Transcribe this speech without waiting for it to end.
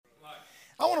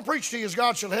want to preach to you as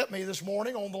God shall help me this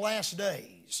morning on the last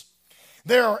days.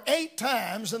 There are 8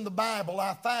 times in the Bible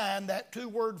I find that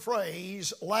 2-word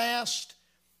phrase, last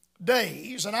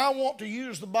days. And I want to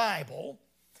use the Bible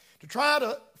to try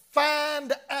to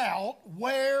find out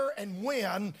where and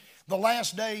when the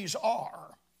last days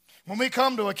are. When we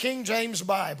come to a King James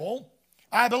Bible,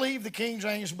 I believe the King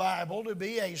James Bible to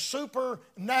be a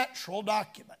supernatural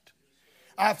document.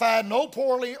 I find no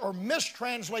poorly or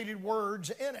mistranslated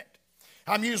words in it.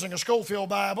 I'm using a Scofield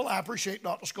Bible. I appreciate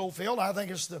Dr. Scofield. I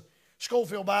think the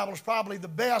Scofield Bible is probably the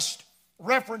best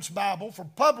reference Bible for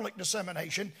public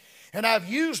dissemination. And I've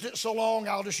used it so long,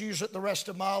 I'll just use it the rest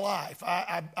of my life.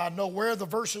 I know where the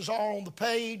verses are on the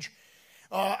page.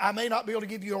 I may not be able to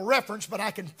give you a reference, but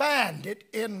I can find it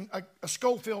in a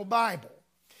Scofield Bible.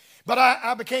 But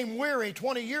I became weary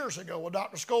 20 years ago with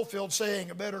Dr. Scofield saying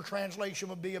a better translation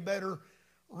would be a better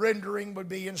rendering would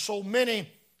be, and so many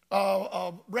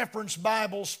reference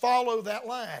Bibles follow that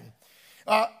line.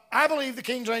 I believe the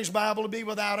King James Bible to be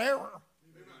without error,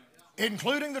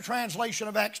 including the translation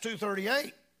of Acts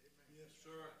 2:38,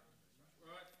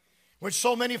 which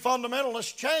so many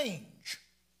fundamentalists change.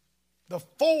 The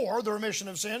for the remission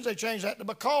of sins, they change that to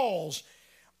because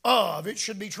of. It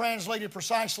should be translated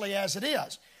precisely as it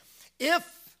is.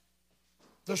 If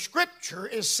the Scripture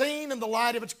is seen in the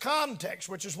light of its context,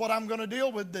 which is what I'm going to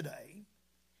deal with today,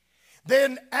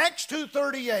 then Acts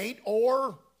 2:38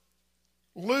 or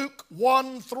Luke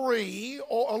 1:3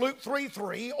 or Luke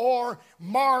 3:3 or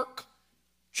Mark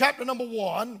chapter number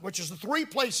 1, which is the 3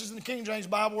 places in the King James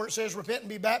Bible where it says repent and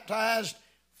be baptized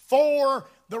for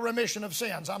the remission of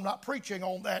sins. I'm not preaching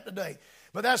on that today,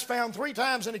 but that's found 3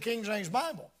 times in the King James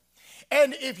Bible.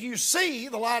 And if you see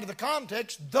the light of the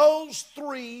context, those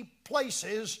 3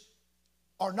 places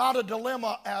are not a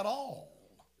dilemma at all.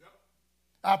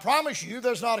 I promise you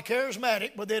there's not a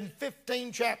charismatic within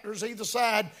 15 chapters either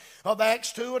side of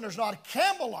Acts 2, and there's not a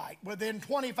Campbellite within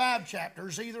 25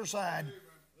 chapters either side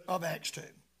of Acts 2.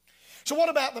 So what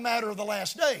about the matter of the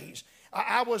last days?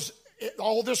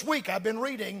 All this week I've been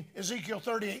reading Ezekiel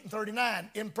 38 and 39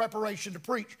 in preparation to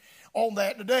preach on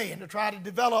that today and to try to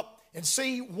develop and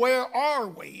see where are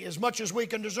we, as much as we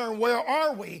can discern, where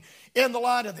are we in the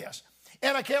light of this.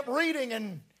 And I kept reading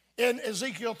in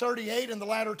Ezekiel 38 in the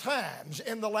latter times,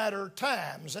 and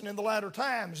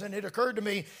it occurred to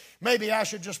me maybe I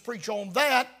should just preach on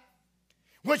that,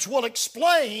 which will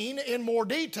explain in more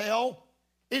detail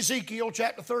Ezekiel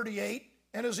chapter 38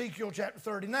 and Ezekiel chapter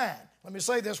 39. Let me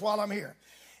say this while I'm here.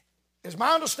 It's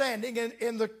my understanding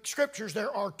in the Scriptures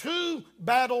there are 2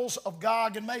 battles of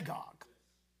Gog and Magog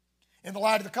in the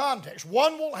light of the context.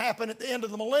 One will happen at the end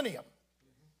of the millennium.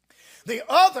 The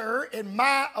other, in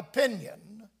my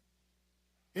opinion,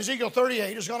 Ezekiel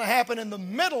 38, is going to happen in the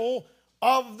middle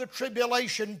of the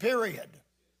tribulation period.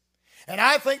 And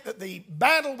I think that the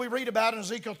battle we read about in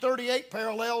Ezekiel 38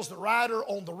 parallels the rider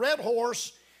on the red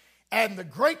horse and the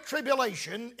great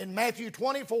tribulation in Matthew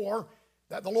 24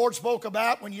 that the Lord spoke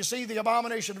about. When you see the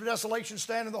abomination of desolation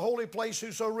stand in the holy place,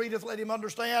 whoso readeth, let him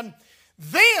understand.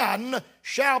 Then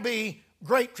shall be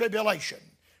great tribulation.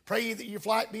 Pray ye that your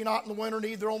flight be not in the winter,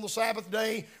 neither on the Sabbath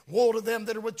day. Woe to them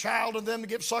that are with child, and them that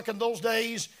give suck in those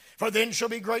days, for then shall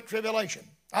be great tribulation.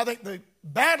 I think the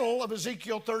battle of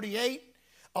Ezekiel 38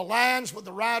 aligns with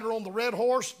the rider on the red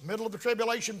horse, middle of the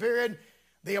tribulation period.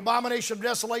 The abomination of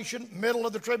desolation, middle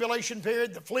of the tribulation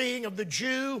period. The fleeing of the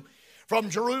Jew from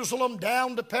Jerusalem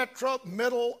down to Petra,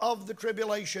 middle of the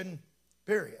tribulation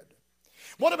period.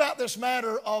 What about this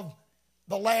matter of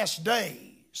the last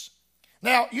days?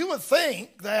 Now, you would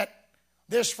think that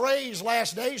this phrase,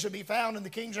 last days, would be found in the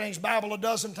King James Bible a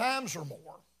dozen times or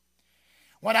more.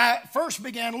 When I first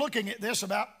began looking at this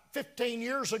about 15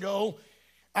 years ago,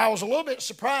 I was a little bit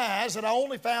surprised that I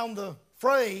only found the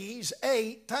phrase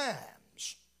 8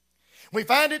 times. We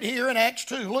find it here in Acts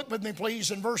 2. Look with me,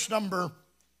 please, in verse number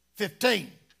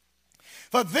 15.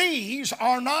 For these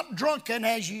are not drunken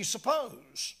as ye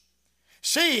suppose,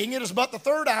 seeing it is but the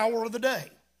 3rd hour of the day.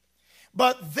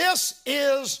 But this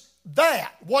is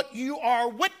that, what you are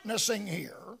witnessing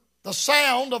here, the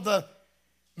sound of the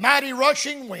mighty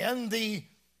rushing wind, the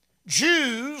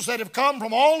Jews that have come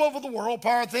from all over the world,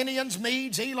 Parthians,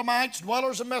 Medes, Elamites,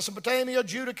 dwellers in Mesopotamia,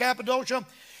 Judah, Cappadocia.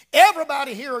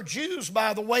 Everybody here are Jews,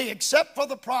 by the way, except for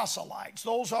the proselytes.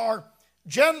 Those are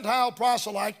Gentile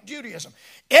proselyte Judaism.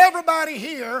 Everybody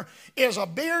here is a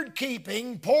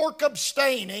beard-keeping,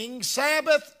 pork-abstaining,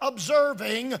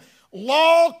 Sabbath-observing,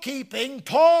 law-keeping,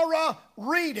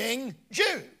 Torah-reading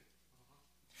Jew.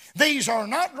 These are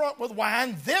not drunk with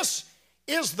wine. This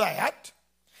is that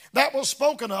was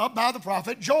spoken of by the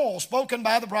prophet Joel,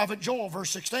 verse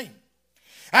 16.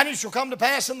 And it shall come to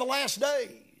pass in the last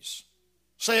days days,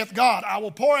 saith God, I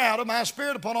will pour out of my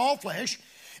Spirit upon all flesh,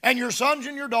 and your sons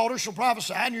and your daughters shall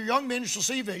prophesy, and your young men shall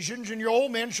see visions, and your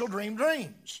old men shall dream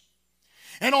dreams.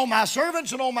 And on my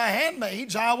servants and on my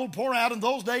handmaids I will pour out in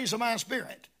those days of my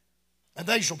Spirit, and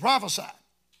they shall prophesy.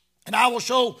 And I will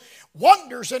show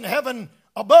wonders in heaven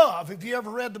above. Have you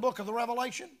ever read the book of the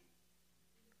Revelation?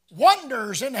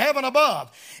 Wonders in heaven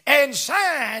above, and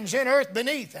signs in earth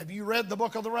beneath. Have you read the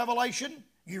book of the Revelation?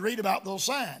 You read about those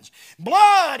signs.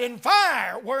 Blood and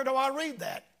fire. Where do I read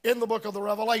that? In the book of the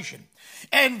Revelation.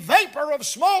 And vapor of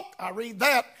smoke. I read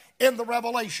that in the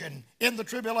Revelation, in the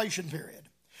tribulation period.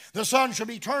 The sun shall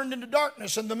be turned into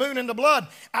darkness and the moon into blood.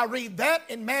 I read that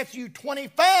in Matthew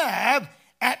 25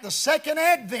 at the second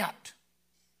advent,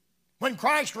 when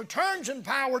Christ returns in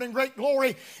power and in great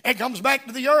glory and comes back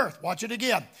to the earth. Watch it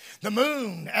again. The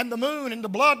moon and the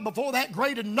blood before that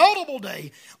great and notable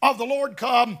day of the Lord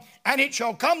come, and it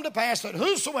shall come to pass that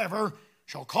whosoever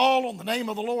shall call on the name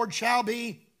of the Lord shall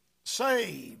be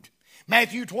saved.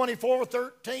 Matthew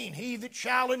 24:13, he that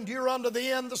shall endure unto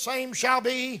the end, the same shall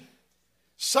be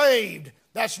saved.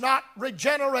 That's not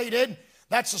regenerated.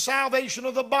 That's the salvation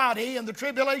of the body in the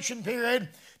tribulation period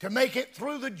to make it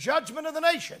through the judgment of the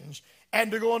nations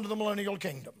and to go into the millennial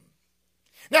kingdom.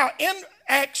 Now, in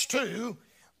Acts 2,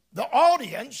 the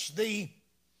audience, the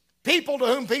people to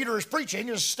whom Peter is preaching,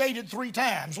 is stated 3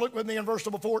 times. Look with me in verse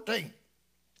number 14.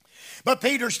 But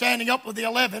Peter, standing up with the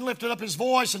 11, lifted up his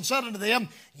voice and said unto them,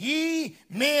 Ye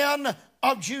men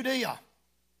of Judea.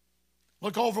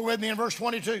 Look over with me in verse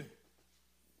 22.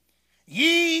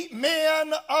 Ye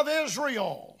men of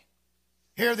Israel.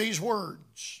 Hear these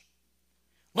words.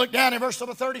 Look down in verse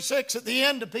number 36 at the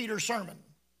end of Peter's sermon.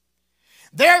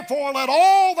 Therefore let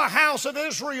all the house of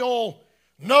Israel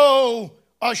know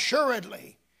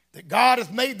assuredly that God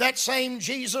hath made that same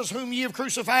Jesus whom ye have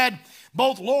crucified,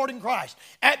 both Lord and Christ.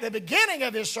 At the beginning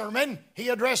of his sermon, he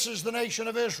addresses the nation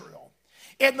of Israel.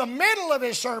 In the middle of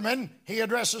his sermon, he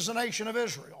addresses the nation of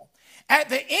Israel. At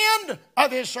the end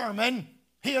of his sermon,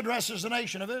 he addresses the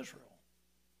nation of Israel.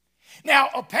 Now,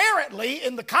 apparently,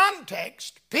 in the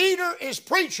context, Peter is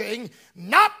preaching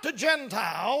not to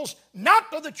Gentiles,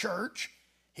 not to the church.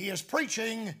 He is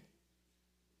preaching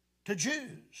to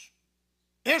Jews,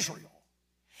 Israel.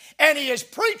 And he is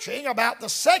preaching about the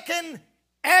second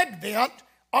advent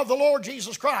of the Lord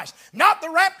Jesus Christ. Not the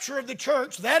rapture of the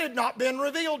church. That had not been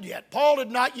revealed yet. Paul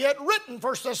had not yet written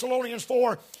 1 Thessalonians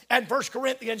 4 and 1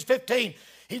 Corinthians 15.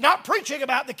 He's not preaching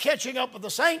about the catching up of the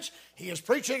saints. He is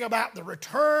preaching about the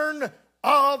return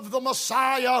of the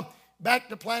Messiah back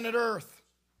to planet Earth.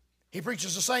 He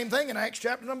preaches the same thing in Acts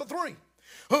chapter number 3.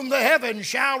 Whom the heavens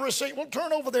shall receive. Well,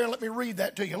 turn over there and let me read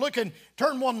that to you. Look and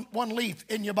turn one leaf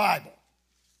in your Bible.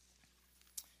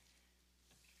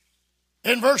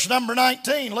 In verse number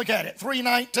 19, look at it.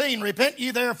 3:19, repent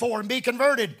ye therefore and be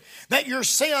converted, that your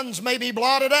sins may be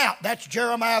blotted out. That's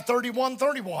Jeremiah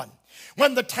 31:31.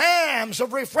 When the times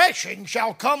of refreshing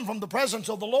shall come from the presence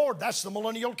of the Lord, that's the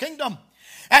millennial kingdom,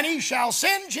 and he shall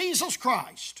send Jesus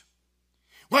Christ,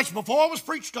 which before was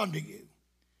preached unto you,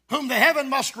 whom the heaven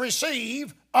must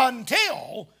receive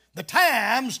until the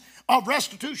times of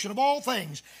restitution of all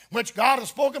things, which God has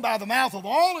spoken by the mouth of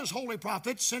all his holy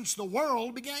prophets since the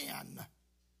world began.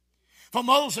 For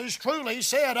Moses truly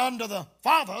said unto the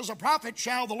fathers, a prophet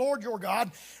shall the Lord your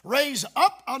God raise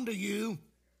up unto you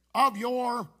of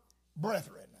your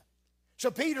brethren.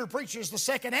 So Peter preaches the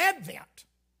second advent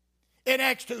in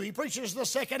Acts 2. He preaches the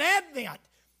second advent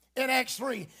in Acts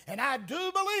 3. And I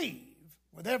do believe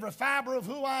with every fiber of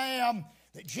who I am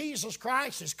that Jesus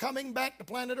Christ is coming back to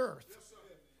planet Earth.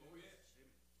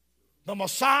 The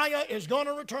Messiah is going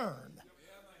to return.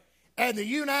 And the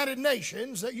United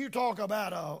Nations that you talk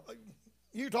about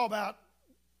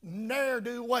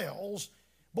ne'er-do-wells,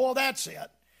 boy, that's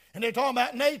it. And they're talking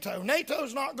about NATO.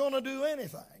 NATO's not going to do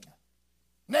anything.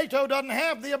 NATO doesn't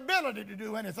have the ability to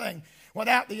do anything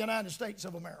without the United States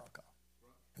of America.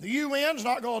 The UN's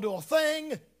not going to do a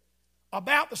thing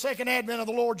about the second advent of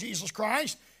the Lord Jesus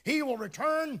Christ. He will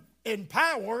return in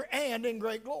power and in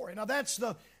great glory. Now that's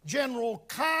the general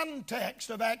context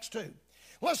of Acts 2.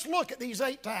 Let's look at these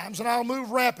 8 times, and I'll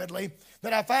move rapidly,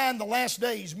 that I find the last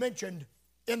days mentioned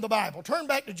in the Bible. Turn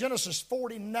back to Genesis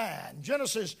 49.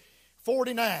 Genesis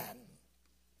 49.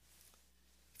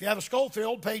 If you have a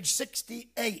Schofield, page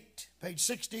 68. Page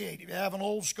 68, if you have an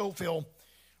old Schofield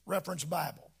reference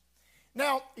Bible.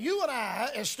 Now, you and I,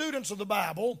 as students of the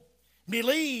Bible,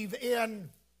 believe in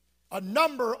a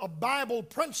number of Bible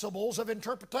principles of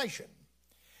interpretation.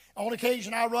 On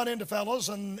occasion, I run into fellows,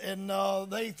 and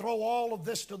they throw all of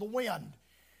this to the wind.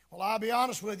 Well, I'll be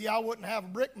honest with you, I wouldn't have a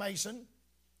brick mason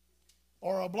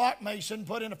or a block mason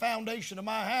put in a foundation of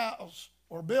my house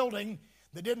or building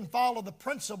that didn't follow the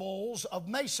principles of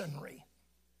masonry.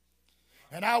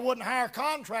 And I wouldn't hire a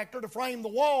contractor to frame the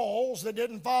walls that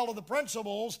didn't follow the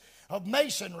principles of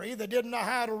masonry, that didn't know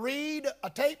how to read a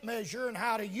tape measure and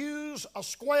how to use a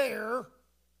square.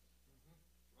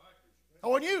 I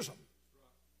wouldn't use them.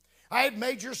 I had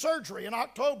major surgery in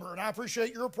October, and I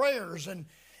appreciate your prayers. And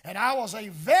I was a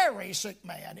very sick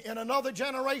man. In another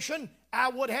generation, I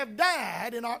would have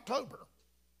died in October.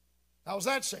 I was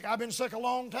that sick. I've been sick a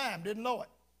long time, didn't know it.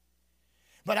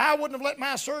 But I wouldn't have let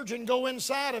my surgeon go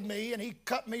inside of me, and he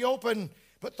cut me open,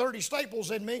 put 30 staples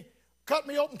in me, cut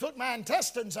me open, took my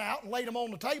intestines out, and laid them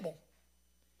on the table.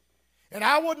 And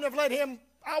I wouldn't have let him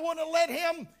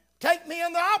take me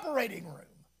in the operating room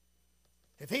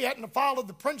if he hadn't followed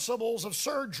the principles of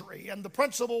surgery and the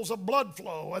principles of blood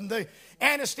flow, and the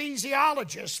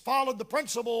anesthesiologist followed the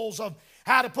principles of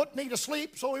how to put me to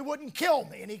sleep so he wouldn't kill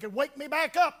me and he could wake me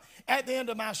back up at the end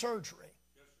of my surgery.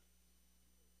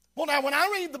 Well, now, when I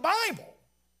read the Bible,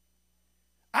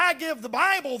 I give the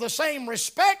Bible the same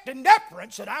respect and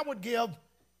deference that I would give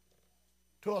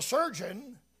to a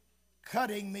surgeon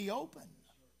cutting me open.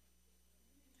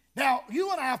 Now,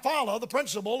 you and I follow the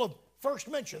principle of first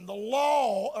mention, the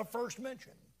law of first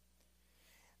mention.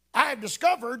 I have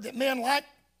discovered that men like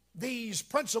these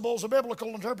principles of biblical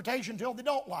interpretation until they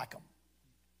don't like them.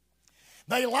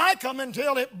 They like them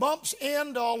until it bumps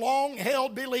into a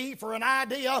long-held belief or an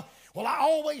idea. Well, I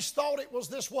always thought it was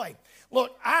this way.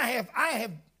 Look, I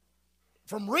have,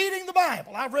 from reading the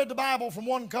Bible, I've read the Bible from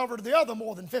one cover to the other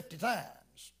more than 50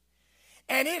 times.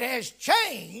 And it has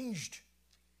changed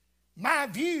my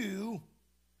view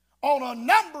on a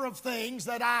number of things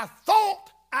that I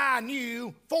thought I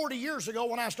knew 40 years ago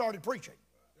when I started preaching.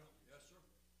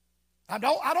 I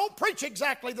don't preach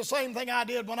exactly the same thing I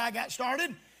did when I got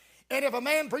started. And if a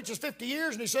man preaches 50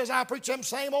 years and he says, I preach them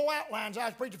same old outlines I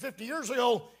was preaching 50 years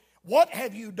ago, what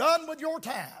have you done with your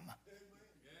time?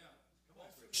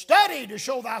 Study to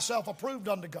show thyself approved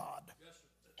unto God.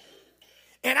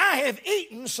 And I have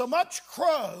eaten so much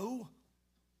crow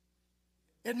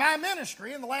in my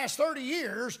ministry in the last 30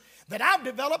 years that I've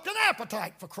developed an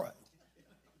appetite for crow.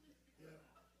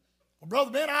 Well,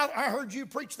 Brother Ben, I heard you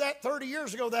preach that 30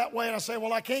 years ago that way, and I say,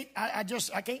 well, I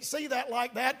can't see that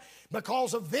like that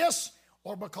because of this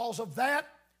or because of that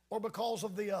or because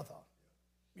of the other,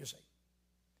 you see.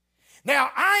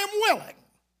 Now, I am willing,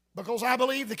 because I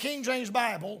believe the King James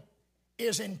Bible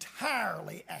is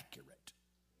entirely accurate.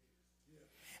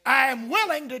 I am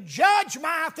willing to judge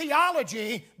my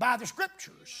theology by the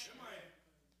Scriptures,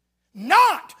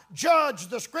 not judge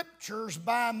the Scriptures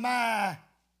by my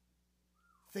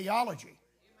theology.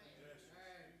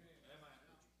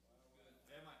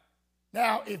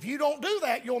 Now, if you don't do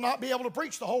that, you'll not be able to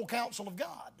preach the whole counsel of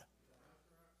God.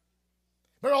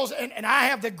 Because, and I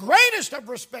have the greatest of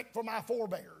respect for my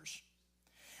forebears.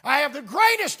 I have the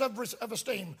greatest of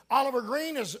esteem. Oliver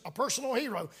Green is a personal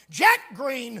hero. Jack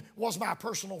Green was my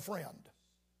personal friend.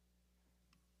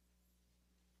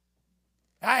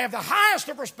 I have the highest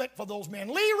of respect for those men.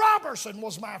 Lee Robertson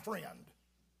was my friend.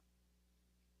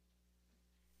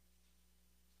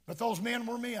 But those men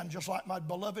were men, just like my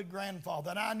beloved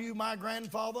grandfather. And I knew my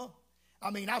grandfather.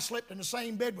 I mean, I slept in the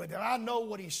same bed with him. I know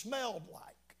what he smelled like.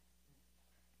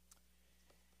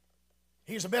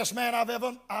 He's the best man I've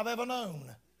ever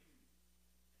known.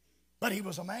 But he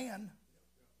was a man.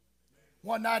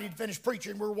 One night he'd finished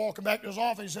preaching. We were walking back to his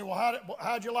office. He said, well,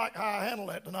 how'd you like how I handled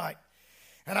that tonight?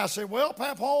 And I said, well,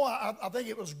 Papa, I think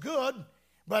it was good.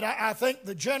 But I think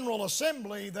the General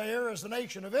Assembly there is the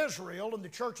nation of Israel, and the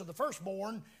church of the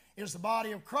firstborn is the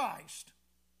body of Christ.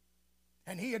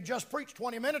 And he had just preached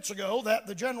 20 minutes ago that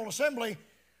the General Assembly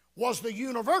was the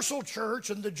universal church,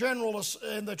 and the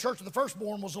church of the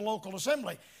firstborn was the local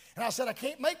assembly. And I said, I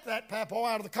can't make that, Papa,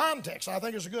 out of the context. I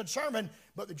think it's a good sermon,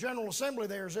 but the General Assembly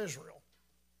there is Israel.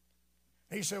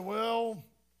 He said, well,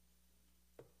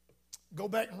 go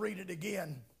back and read it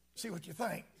again, see what you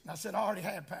think. And I said, I already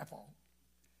have, Papa.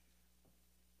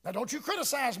 Now, don't you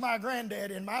criticize my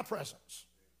granddad in my presence.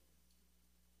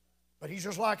 But he's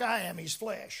just like I am. He's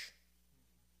flesh.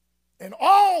 And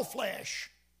all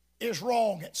flesh is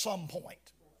wrong at some point.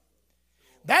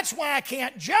 That's why I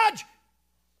can't judge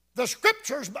the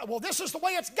Scriptures. But, well, this is the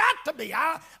way it's got to be.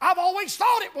 I've always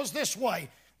thought it was this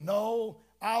way. No,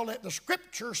 I'll let the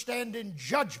Scripture stand in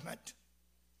judgment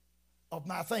of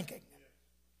my thinking.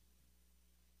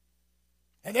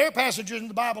 And there are passages in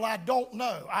the Bible I don't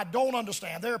know, I don't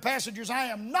understand. There are passages I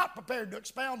am not prepared to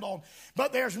expound on.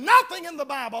 But there's nothing in the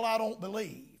Bible I don't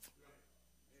believe.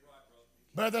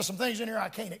 But there's some things in here I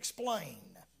can't explain.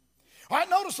 All right,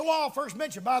 notice the law of first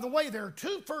mention. By the way, there are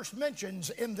two first mentions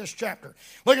in this chapter.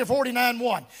 Look at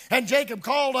 49:1. And Jacob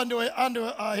called unto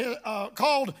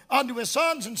his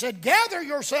sons and said, gather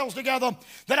yourselves together,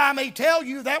 that I may tell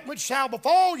you that which shall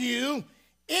befall you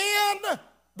in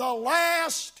the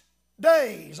last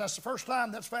days. That's the first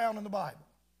time that's found in the Bible.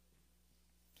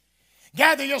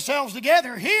 Gather yourselves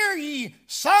together, hear ye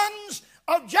sons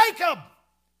of Jacob.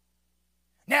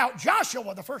 Now,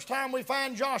 Joshua, the first time we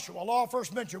find Joshua, law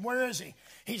first mentioned, where is he?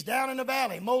 He's down in the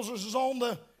valley. Moses is on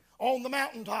the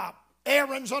mountaintop.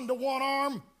 Aaron's under one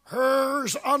arm,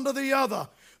 Hur's under the other.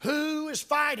 Who is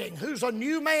fighting? Who's a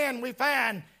new man we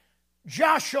find?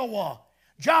 Joshua.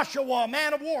 Joshua, a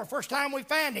man of war. First time we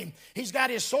find him. He's got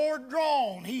his sword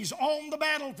drawn. He's on the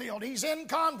battlefield. He's in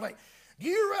conflict. Do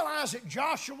you realize that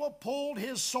Joshua pulled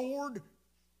his sword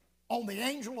on the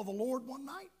angel of the Lord one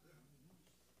night?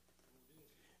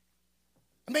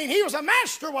 I mean, he was a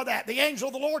master with that. The angel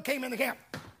of the Lord came in the camp.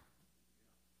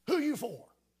 Who you for?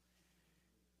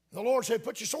 The Lord said,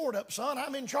 put your sword up, son.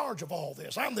 I'm in charge of all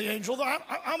this. I'm the angel.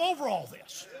 I'm over all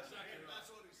this.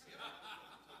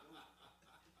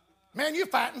 Man, you're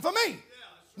fighting for me,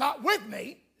 not with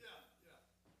me.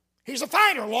 He's a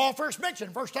fighter, law first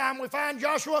mentioned. First time we find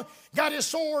Joshua got his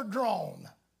sword drawn.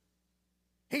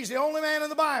 He's the only man in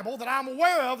the Bible that I'm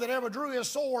aware of that ever drew his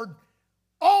sword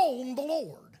on the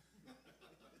Lord.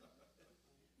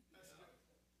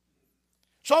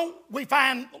 So we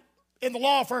find in the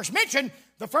law first mentioned,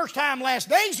 the first time last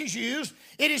days is used,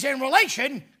 it is in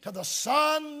relation to the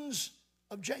sons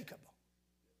of Jacob.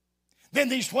 Then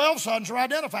these 12 sons are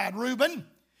identified. Reuben,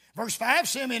 verse 5,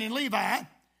 Simeon and Levi,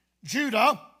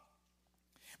 Judah.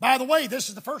 By the way, this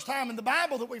is the first time in the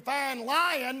Bible that we find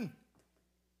lion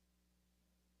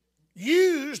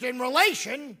used in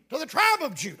relation to the tribe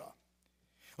of Judah.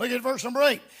 Look at verse number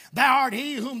 8. Thou art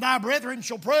he whom thy brethren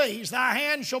shall praise. Thy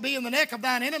hand shall be in the neck of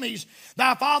thine enemies.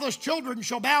 Thy father's children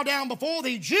shall bow down before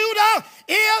thee. Judah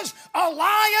is a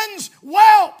lion's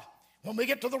whelp. When we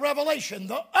get to the Revelation,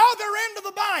 the other end of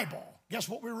the Bible, guess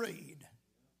what we read?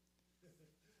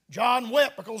 John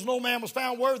wept because no man was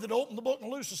found worthy to open the book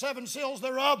and loose the seven seals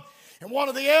thereof. And one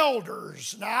of the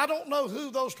elders, now I don't know who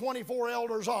those 24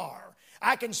 elders are.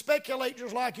 I can speculate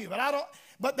just like you,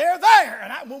 but they're there.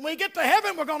 And when we get to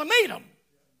heaven, we're going to meet them.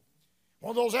 One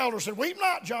of those elders said, weep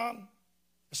not, John.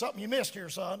 There's something you missed here,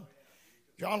 son.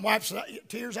 John wipes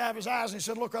tears out of his eyes and he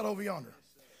said, look right over yonder.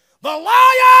 The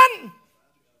lion,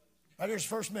 that is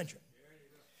first mention,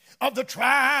 of the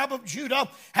tribe of Judah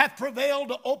hath prevailed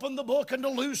to open the book and to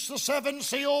loose the seven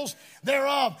seals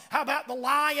thereof. How about the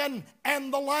lion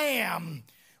and the lamb?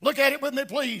 Look at it with me,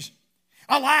 please.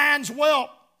 A lion's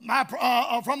whelp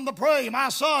from the prey, my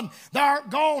son, thou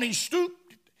art gone. He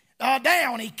stooped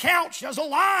down, he couched as a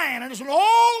lion, and as an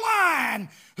old lion,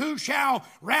 who shall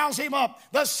rouse him up?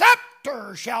 The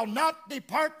scepter shall not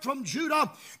depart from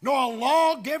Judah, nor a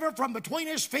lawgiver from between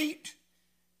his feet,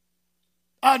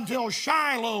 until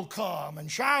Shiloh come,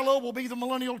 and Shiloh will be the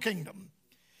millennial kingdom.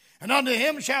 And unto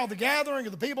him shall the gathering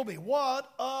of the people be.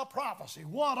 What a prophecy,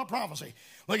 what a prophecy.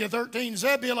 Look at 13,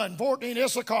 Zebulun, 14,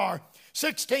 Issachar,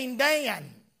 16,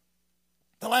 Dan.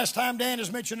 The last time Dan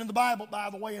is mentioned in the Bible,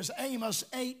 by the way, is Amos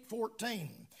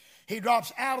 8:14. He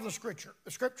drops out of the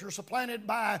scripture supplanted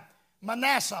by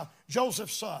Manasseh,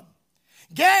 Joseph's son.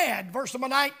 Gad, verse number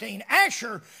 19.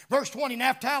 Asher, verse 20.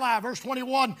 Naphtali, verse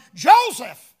 21.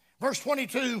 Joseph, verse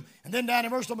 22. And then down in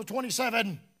verse number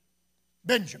 27,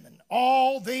 Benjamin.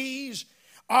 All these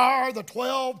are the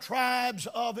 12 tribes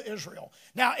of Israel.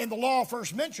 Now, in the law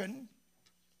first mentioned,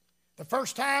 the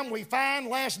first time we find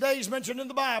last days mentioned in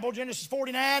the Bible, Genesis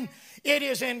 49, it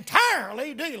is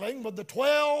entirely dealing with the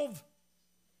 12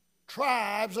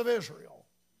 tribes of Israel.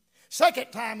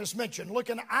 Second time it's mentioned, look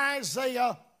in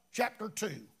Isaiah chapter 2.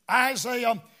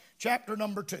 Isaiah chapter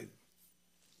number 2.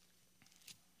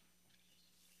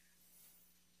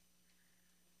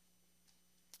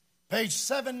 Page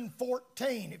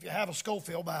 714, if you have a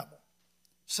Schofield Bible.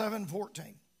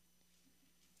 714.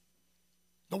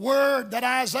 The word that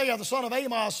Isaiah, the son of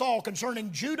Amos, saw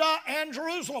concerning Judah and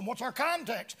Jerusalem. What's our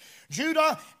context?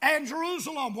 Judah and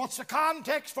Jerusalem. What's the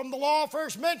context from the law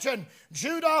first mentioned?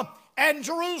 Judah and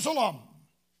Jerusalem.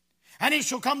 And it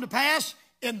shall come to pass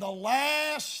in the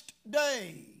last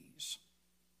days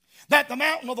that the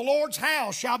mountain of the Lord's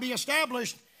house shall be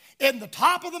established in the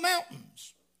top of the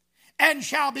mountains, and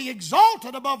shall be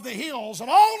exalted above the hills, and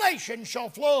all nations shall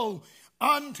flow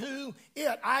unto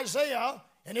it. Isaiah,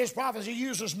 in his prophecy,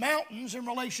 uses mountains in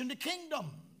relation to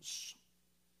kingdoms.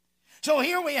 So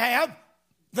here we have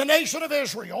the nation of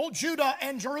Israel, Judah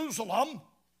and Jerusalem.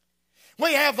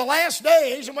 We have the last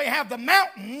days, and we have the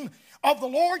mountain of the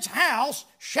Lord's house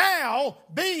shall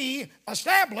be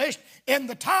established in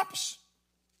the tops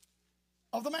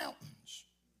of the mountains.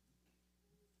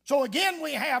 So again,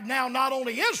 we have now not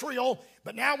only Israel,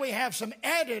 but now we have some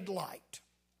added light.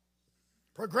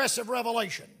 Progressive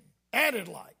revelation, added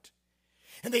light.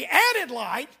 And the added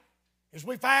light is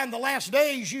we find the last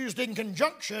days used in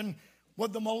conjunction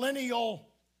with the millennial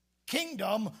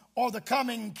kingdom or the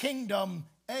coming kingdom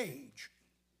age.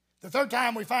 The third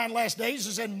time we find last days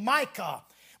is in Micah.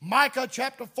 Micah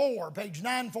chapter 4, page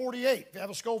 948. If you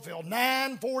have a Schofield,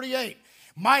 948.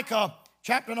 Micah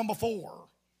chapter number 4.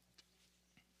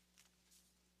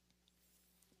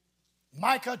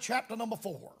 Micah chapter number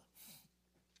 4.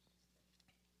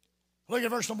 Look at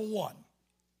verse number 1.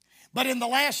 But in the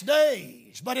last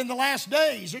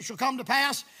days, it shall come to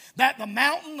pass that the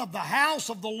mountain of the house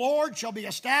of the Lord shall be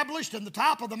established in the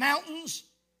top of the mountains,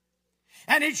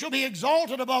 and it shall be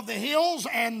exalted above the hills,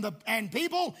 and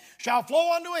people shall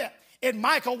flow unto it. In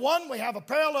Micah 1, we have a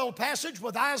parallel passage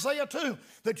with Isaiah 2.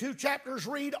 The two chapters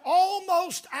read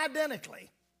almost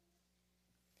identically.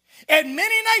 And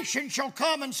many nations shall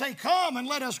come and say, come and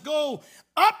let us go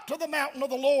up to the mountain of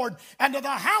the Lord and to the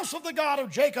house of the God of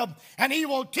Jacob, and he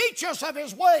will teach us of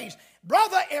his ways.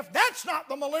 Brother, if that's not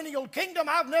the millennial kingdom,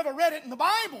 I've never read it in the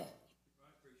Bible.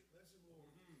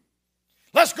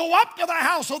 Let's go up to the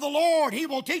house of the Lord. He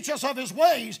will teach us of his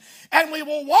ways, and we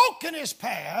will walk in his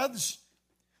paths.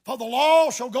 For the law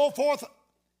shall go forth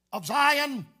of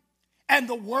Zion, and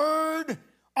the word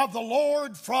of the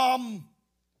Lord from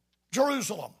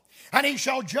Jerusalem. And he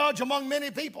shall judge among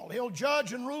many people. He'll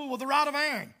judge and rule with a rod of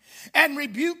iron, and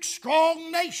rebuke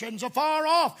strong nations afar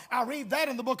off. I read that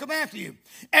in the book of Matthew.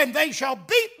 And they shall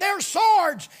beat their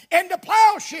swords into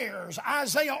plowshares.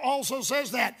 Isaiah also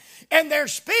says that. And their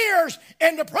spears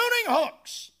into pruning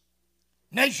hooks.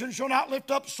 Nation shall not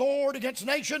lift up sword against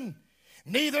nation,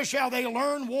 neither shall they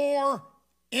learn war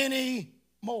any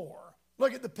more.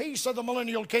 Look at the peace of the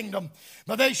millennial kingdom.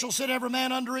 But they shall sit every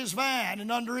man under his vine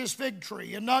and under his fig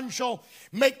tree, and none shall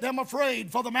make them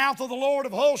afraid. For the mouth of the Lord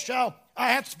of hosts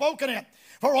hath spoken it.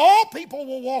 For all people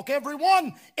will walk every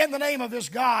one in the name of his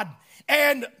God.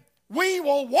 And we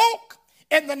will walk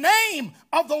in the name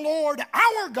of the Lord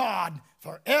our God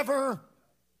forever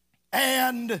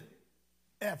and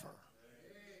ever.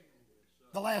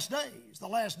 The last days, the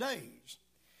last days.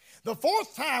 The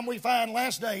fourth time we find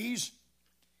last days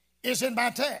is in my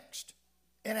text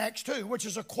in Acts 2, which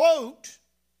is a quote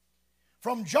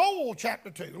from Joel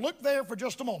chapter 2. Look there for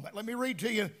just a moment. Let me read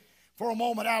to you for a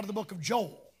moment out of the book of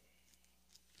Joel.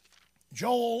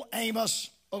 Joel, Amos,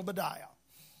 Obadiah.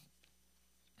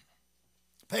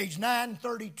 Page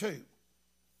 932.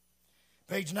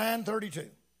 Page 932.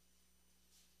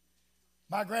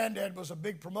 My granddad was a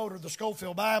big promoter of the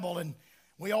Schofield Bible, and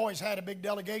we always had a big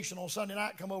delegation on Sunday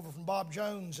night come over from Bob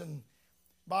Jones, and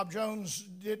Bob Jones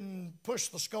didn't push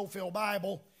the Schofield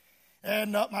Bible.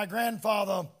 And my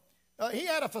grandfather, he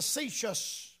had a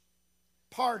facetious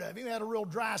part of it. He had a real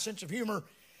dry sense of humor.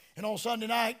 And on Sunday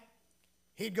night,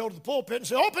 he'd go to the pulpit and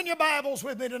say, open your Bibles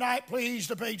with me tonight, please,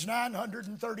 to page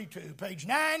 932. Page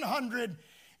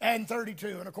 932.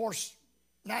 And, of course,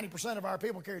 90% of our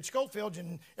people carried Schofields,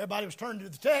 and everybody was turned to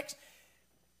the text.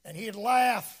 And he'd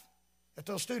laugh at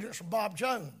those students from Bob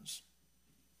Jones.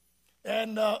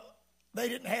 And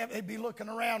they'd be looking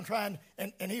around trying,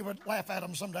 and he would laugh at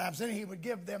them sometimes. Then he would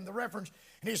give them the reference,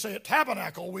 and he'd say, at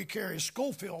Tabernacle, we carry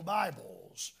Schofield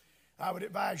Bibles. I would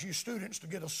advise you students to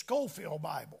get a Schofield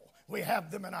Bible. We have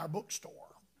them in our bookstore.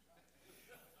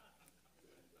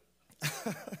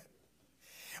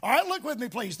 All right, look with me,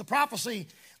 please. The prophecy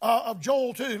of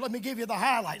Joel 2. Let me give you the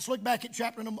highlights. Look back at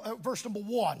verse number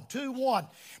 1. 2:1.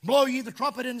 Blow ye the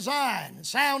trumpet in Zion, and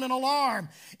sound an alarm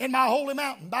in my holy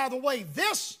mountain. By the way,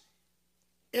 this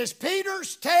is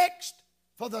Peter's text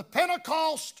for the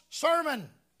Pentecost sermon.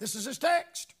 This is his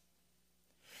text.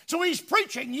 So he's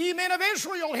preaching, ye men of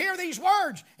Israel, hear these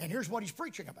words. And here's what he's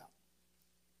preaching about.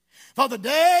 For the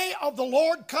day of the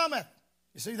Lord cometh.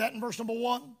 You see that in verse number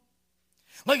 1?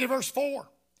 Look at verse 4.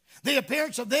 The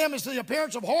appearance of them is the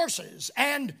appearance of horses,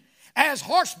 and as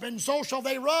horsemen so shall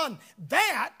they run.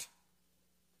 That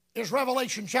is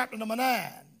Revelation chapter number 9.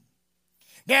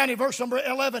 Down in verse number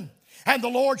 11. And the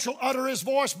Lord shall utter his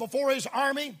voice before his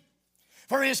army,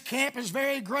 for his camp is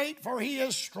very great, for he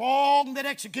is strong that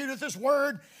executeth his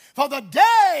word. For the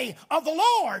day of the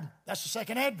Lord, that's the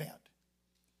second advent,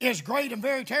 is great and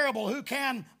very terrible. Who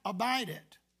can abide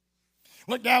it?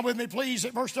 Look down with me, please,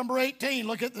 at verse number 18.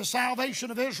 Look at the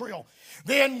salvation of Israel.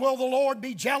 Then will the Lord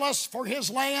be jealous for his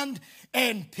land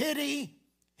and pity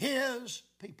his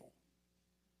people.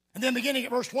 And then beginning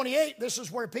at verse 28, this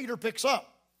is where Peter picks up.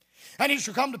 And it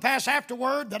shall come to pass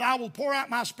afterward that I will pour out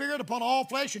my Spirit upon all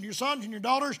flesh, and your sons and your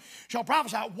daughters shall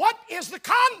prophesy. What is the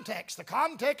context? The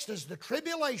context is the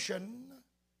tribulation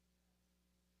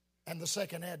and the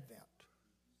second advent.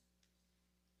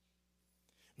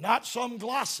 Not some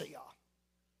glossia.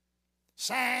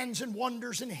 Signs and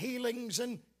wonders and healings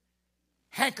and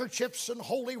handkerchiefs and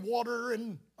holy water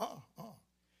and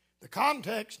The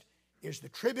context is the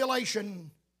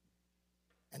tribulation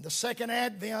and the second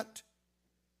advent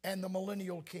and the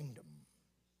millennial kingdom.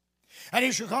 And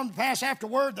it shall come to pass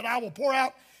afterward that I will pour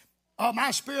out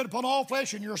my Spirit upon all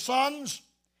flesh, and your sons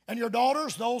and your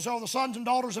daughters, those are the sons and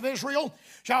daughters of Israel,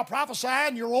 shall prophesy,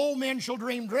 and your old men shall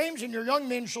dream dreams, and your young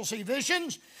men shall see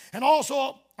visions. And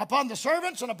also upon the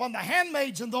servants and upon the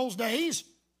handmaids in those days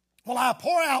will I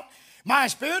pour out my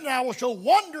Spirit, and I will show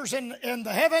wonders in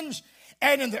the heavens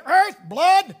and in the earth,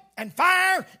 blood and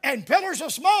fire and pillars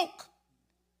of smoke.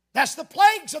 That's the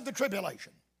plagues of the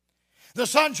tribulation. The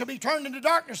sun shall be turned into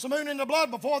darkness, the moon into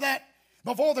blood before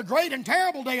the great and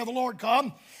terrible day of the Lord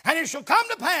come. And it shall come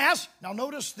to pass, now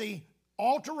notice the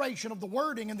alteration of the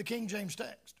wording in the King James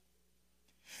text.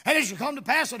 And it shall come to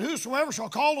pass that whosoever shall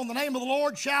call on the name of the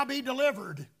Lord shall be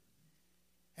delivered.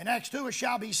 In Acts 2, it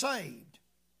shall be saved.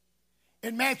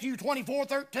 In Matthew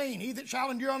 24:13, he that shall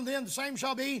endure unto the end, the same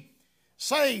shall be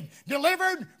saved.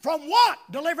 Delivered from what?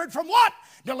 Delivered from what?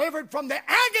 Delivered from the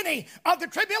agony of the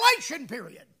tribulation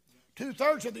period.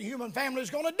 2/3 of the human family is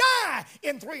going to die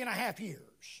in 3.5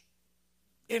 years.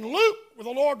 In Luke, where the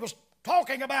Lord was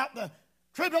talking about the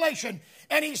tribulation,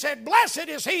 and he said, blessed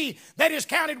is he that is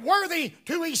counted worthy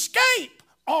to escape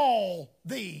all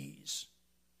these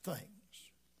things.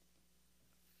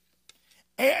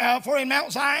 For in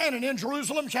Mount Zion and in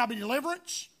Jerusalem shall be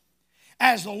deliverance,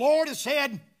 as the Lord has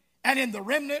said, and in the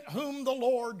remnant whom the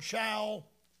Lord shall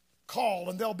call.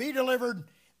 And they'll be delivered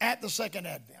at the second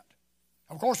advent.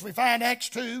 Of course, we find Acts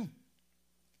 2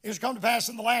 is come to pass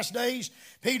in the last days.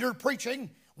 Peter preaching.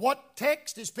 What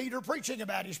text is Peter preaching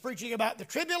about? He's preaching about the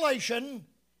tribulation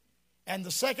and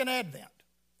the second advent.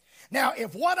 Now,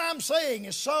 if what I'm saying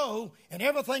is so, and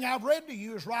everything I've read to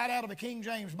you is right out of a King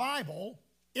James Bible,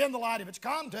 in the light of its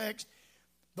context,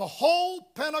 the whole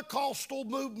Pentecostal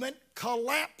movement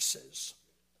collapses.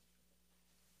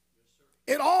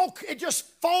 It just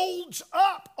folds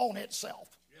up on itself.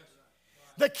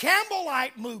 The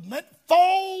Campbellite movement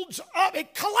folds up.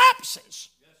 It collapses.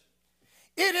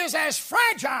 It is as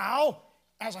fragile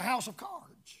as a house of cards.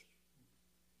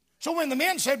 So when the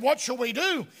men said, what shall we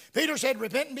do? Peter said,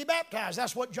 repent and be baptized.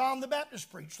 That's what John the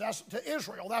Baptist preached. That's to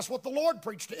Israel. That's what the Lord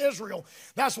preached to Israel.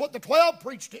 That's what the 12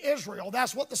 preached to Israel.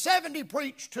 That's what the 70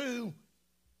 preached to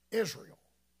Israel.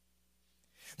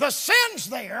 The sins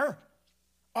there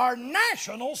are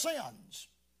national sins.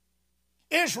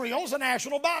 Israel's a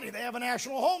national body. They have a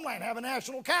national homeland, have a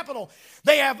national capital.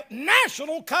 They have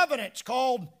national covenants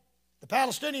called the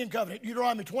Palestinian covenant,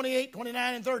 Deuteronomy 28,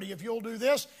 29, and 30. If you'll do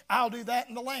this, I'll do that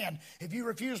in the land. If you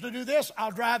refuse to do this,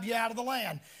 I'll drive you out of the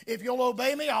land. If you'll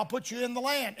obey me, I'll put you in the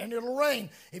land, and it'll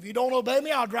rain. If you don't obey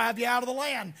me, I'll drive you out of the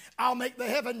land. I'll make the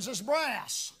heavens as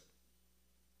brass.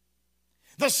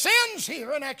 The sins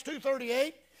here in Acts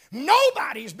 2:38,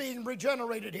 nobody's being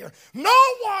regenerated here. No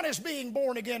one is being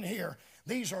born again here.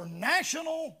 These are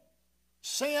national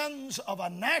sins of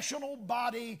a national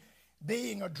body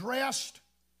being addressed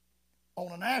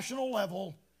on a national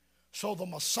level so the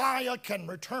Messiah can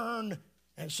return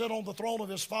and sit on the throne of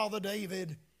his father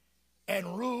David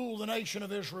and rule the nation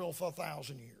of Israel for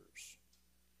 1,000 years.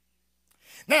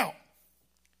 Now,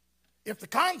 if the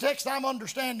context I'm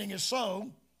understanding is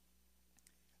so,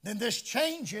 then this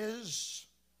changes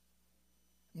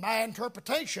my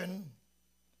interpretation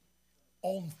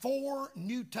on 4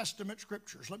 New Testament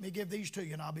scriptures. Let me give these to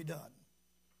you and I'll be done.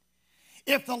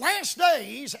 If the last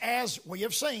days, as we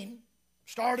have seen,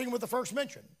 starting with the first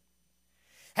mention,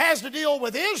 has to deal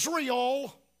with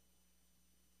Israel,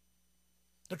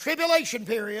 the tribulation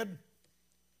period,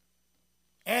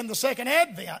 and the second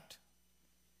advent,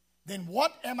 then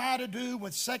what am I to do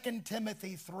with 2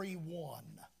 Timothy 3:1?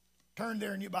 Turn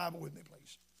there in your Bible with me,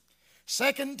 please.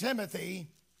 2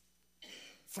 Timothy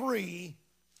 3:1.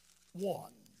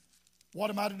 What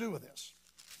am I to do with this?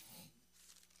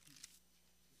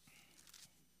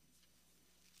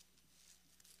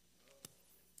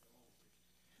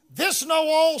 This know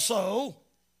also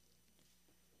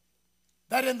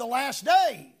that in the last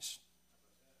days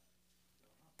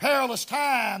perilous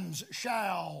times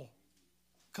shall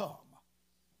come.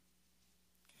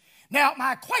 Now,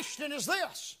 my question is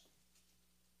this.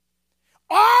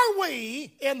 Are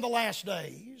we in the last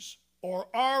days, or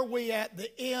are we at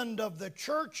the end of the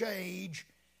church age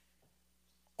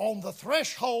on the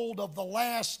threshold of the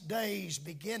last days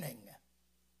beginning.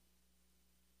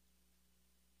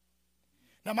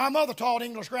 Now, my mother taught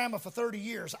English grammar for 30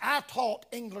 years. I taught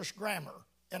English grammar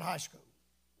in high school.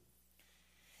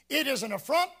 It is an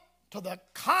affront to the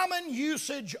common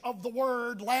usage of the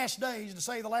word last days to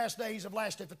say the last days have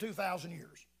lasted for 2,000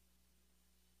 years.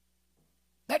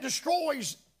 That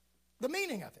destroys the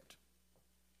meaning of it.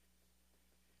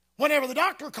 Whenever the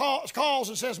doctor calls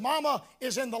and says, Mama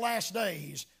is in the last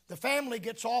days, the family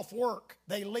gets off work.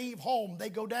 They leave home. They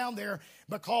go down there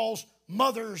because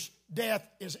Mother's death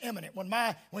is imminent.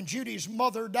 When Judy's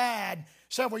mother died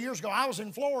several years ago, I was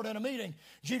in Florida in a meeting.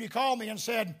 Judy called me and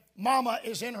said, Mama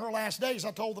is in her last days.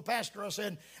 I told the pastor, I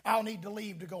said, I'll need to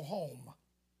leave to go home,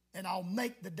 and I'll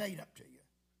make the date up to you.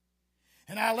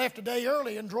 And I left a day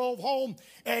early and drove home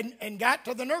and got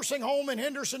to the nursing home in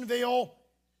Hendersonville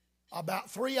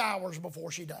about 3 hours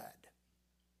before she died.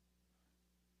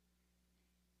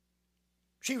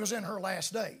 She was in her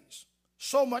last days.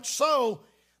 So much so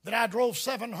that I drove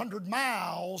 700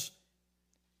 miles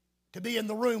to be in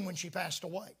the room when she passed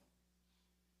away.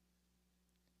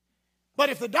 But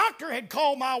if the doctor had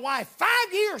called my wife 5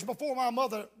 years before my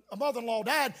mother-in-law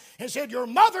died and said, your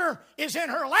mother is in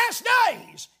her last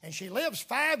days, and she lives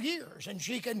 5 years, and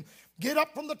she can get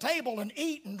up from the table and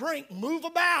eat and drink and move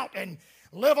about and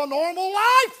live a normal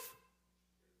life.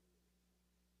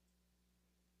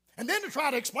 And then to try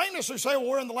to explain this, they say, well,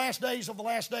 we're in the last days of the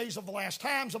last days of the last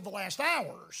times of the last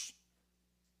hours.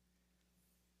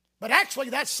 But actually,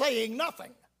 that's saying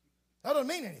nothing. That doesn't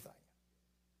mean anything.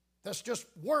 That's just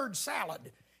word salad.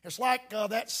 It's like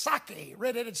that Saki,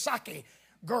 red-headed Saki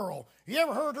girl. You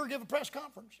ever heard her give a press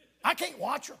conference? I can't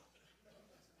watch her.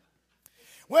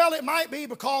 Well, it might be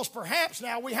because perhaps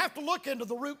now we have to look into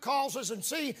the root causes and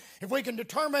see if we can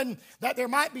determine that there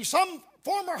might be some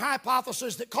former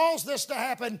hypothesis that caused this to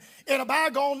happen in a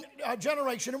bygone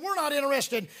generation. And we're not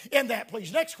interested in that,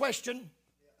 please. Next question.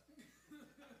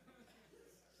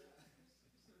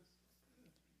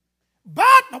 But,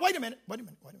 now wait a minute.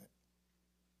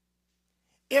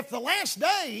 If the last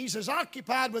days is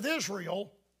occupied with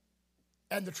Israel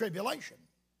and the tribulation,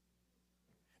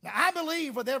 now I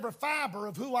believe with every fiber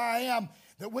of who I am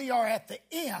that we are at the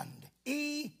end,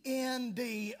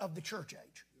 E-N-D, of the church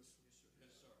age.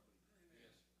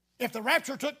 If the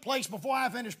rapture took place before I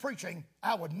finished preaching,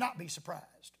 I would not be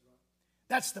surprised.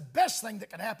 That's the best thing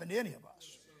that can happen to any of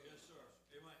us.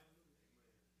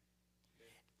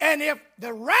 And if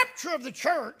the rapture of the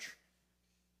church,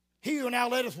 he who now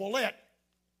letteth will let,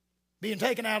 being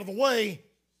taken out of the way,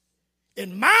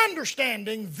 in my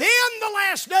understanding, then the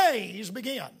last days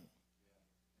begin,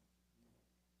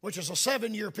 which is a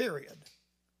 7-year period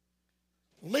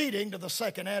leading to the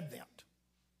second advent.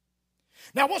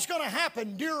 Now, what's going to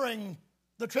happen during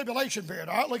the tribulation period?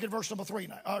 All right, look at verse number 3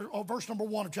 now, or verse number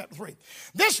 1 of chapter 3.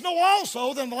 This know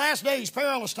also that in the last days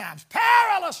perilous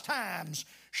times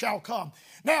shall come.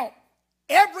 Now,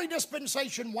 every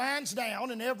dispensation winds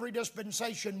down and every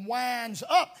dispensation winds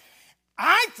up.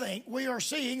 I think we are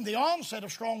seeing the onset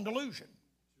of strong delusion.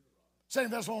 2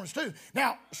 Thessalonians 2.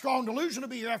 Now, strong delusion will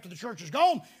be here after the church is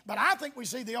gone, but I think we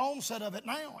see the onset of it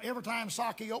now. Every time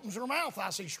Saki opens her mouth, I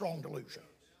see strong delusion.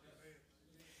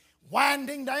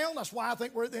 Winding down, that's why I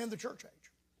think we're at the end of the church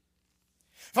age.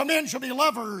 For men shall be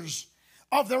lovers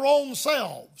of their own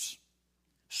selves,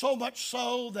 so much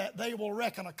so that they will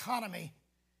wreck an economy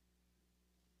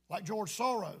like George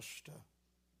Soros to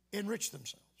enrich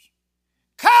themselves.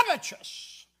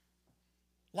 Covetous,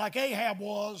 like Ahab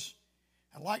was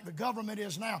and like the government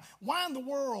is now. Why in the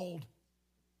world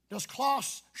does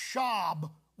Klaus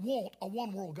Schwab want a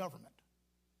one-world government?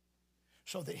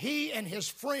 So that he and his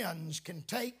friends can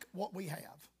take what we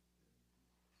have.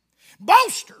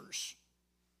 Boasters,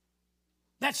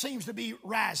 that seems to be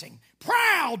rising.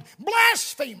 Proud,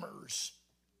 blasphemers.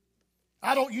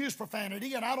 I don't use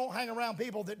profanity and I don't hang around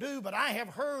people that do, but I have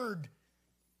heard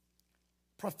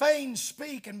profane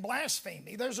speak and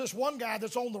blasphemy. There's this one guy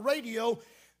that's on the radio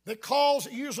that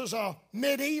uses a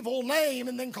medieval name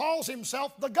and then calls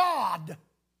himself the God.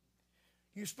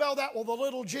 You spell that with a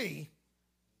little g,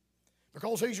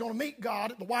 because he's going to meet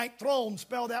God at the white throne,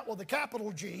 spell that with a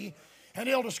capital G, and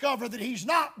he'll discover that he's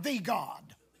not the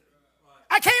God.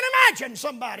 I can't imagine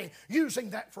somebody using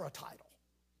that for a title.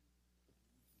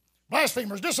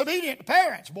 Blasphemers, disobedient to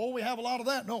parents. Boy, we have a lot of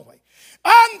that, don't we?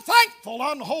 Unthankful,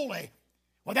 unholy,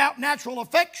 without natural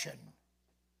affection.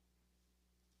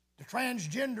 The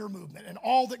transgender movement and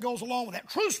all that goes along with that.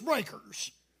 Truce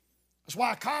breakers. That's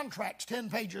why a contract's 10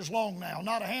 pages long now,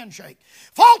 not a handshake.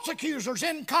 False accusers,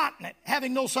 incontinent,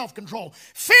 having no self-control.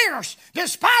 Fierce,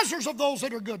 despisers of those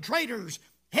that are good. Traitors,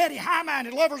 heady,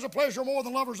 high-minded, lovers of pleasure more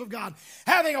than lovers of God,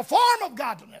 having a form of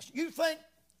godliness. You think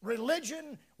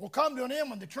religion will come to an end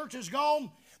when the church is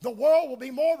gone? The world will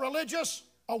be more religious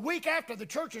a week after the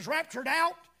church is raptured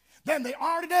out than they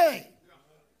are today.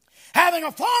 Having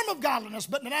a form of godliness,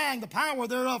 but denying the power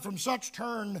thereof, from such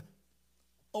turn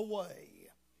away.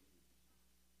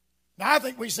 Now, I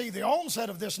think we see the onset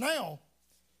of this now,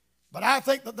 but I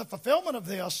think that the fulfillment of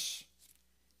this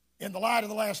in the light of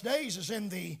the last days is in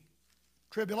the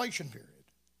tribulation period.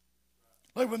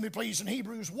 Look with me, please, in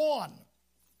Hebrews 1.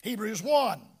 Hebrews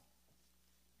 1.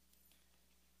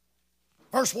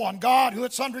 Verse 1, God, who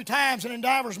at sundry times and in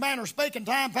divers manners spake in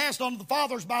time past unto the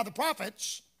fathers by the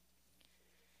prophets,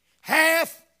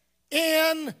 hath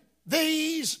in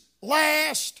these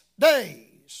last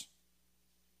days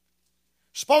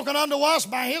spoken unto us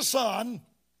by his Son,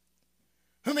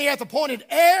 whom he hath appointed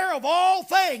heir of all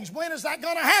things. When is that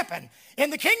going to happen? In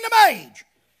the kingdom age,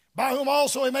 by whom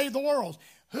also he made the world.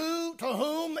 To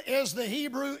whom is the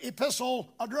Hebrew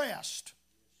epistle addressed?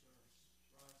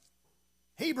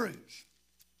 Hebrews.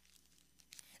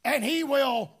 And he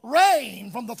will reign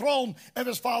from the throne of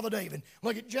his father David.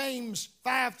 Look at James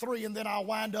 5:3, and then I'll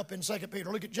wind up in 2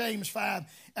 Peter. Look at James 5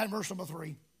 and verse number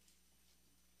 3.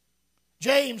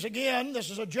 James, again, this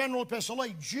is a general epistle, a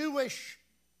Jewish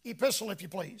epistle, if you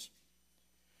please.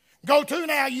 Go to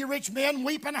now, ye rich men,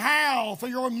 weep and howl for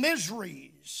your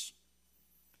miseries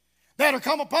that are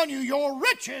come upon you. Your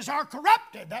riches are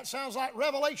corrupted. That sounds like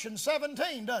Revelation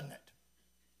 17, doesn't it?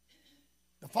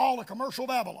 The fall of commercial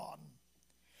Babylon.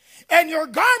 And your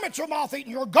garments are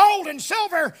moth-eaten. Your gold and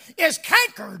silver is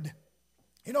cankered.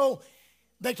 You know,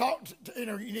 they talk,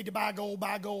 you need to buy gold,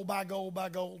 buy gold, buy gold, buy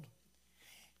gold.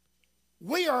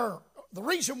 The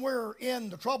reason we're in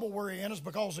the trouble we're in is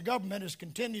because the government has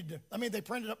continued to, they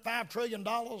printed up $5 trillion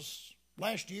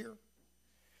last year.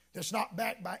 That's not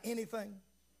backed by anything.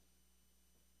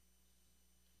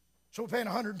 So we're paying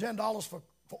 $110 for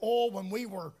oil when we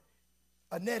were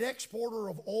a net exporter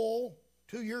of oil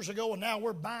 2 years ago, and now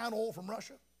we're buying oil from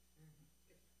Russia.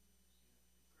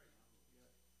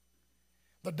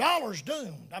 The dollar's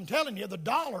doomed. I'm telling you, the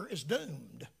dollar is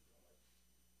doomed.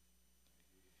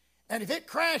 And if it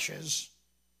crashes,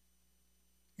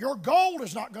 your gold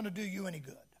is not going to do you any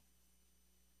good.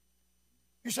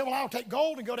 You say, well, I'll take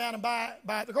gold and go down and buy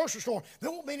at the grocery store. There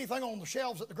won't be anything on the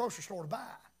shelves at the grocery store to buy.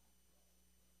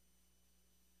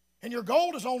 And your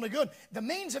gold is only good. The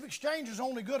means of exchange is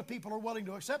only good if people are willing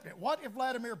to accept it. What if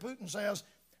Vladimir Putin says,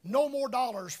 no more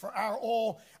dollars for our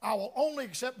oil, I will only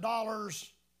accept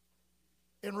dollars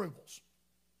in rubles?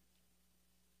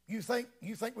 You think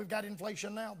we've got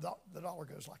inflation now? The dollar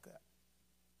goes like that.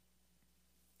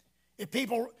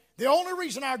 The only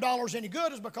reason our dollar's any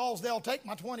good is because they'll take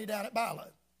my 20 down at Bilo.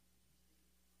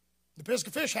 The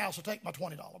Pisgah Fish House will take my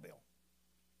 $20 bill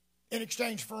in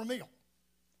exchange for a meal.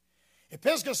 If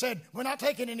Pisgah said, we're not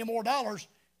taking any more dollars,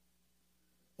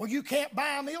 well, you can't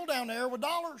buy a meal down there with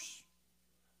dollars.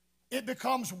 It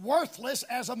becomes worthless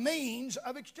as a means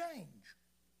of exchange.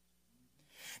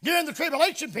 During the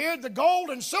tribulation period, the gold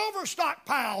and silver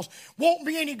stockpiles won't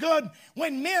be any good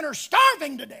when men are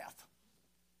starving to death.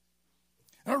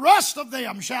 The rust of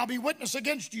them shall be witness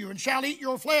against you, and shall eat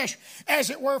your flesh as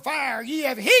it were fire. Ye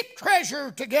have heaped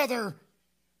treasure together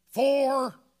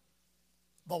for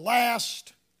the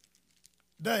last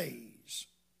days.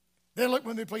 Then look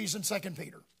with me, please, in 2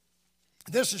 Peter.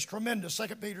 This is tremendous, 2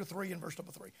 Peter 3 and verse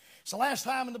number 3. It's the last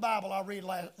time in the Bible I read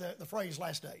the phrase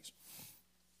last days.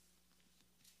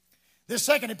 This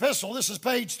second epistle, this is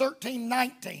page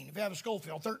 1319, if you have a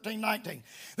Schofield, 1319.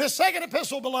 This second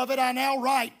epistle, beloved, I now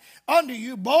write unto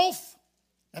you both.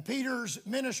 Now, Peter's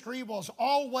ministry was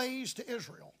always to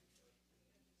Israel.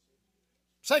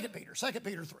 2 Peter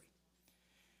 3.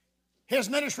 His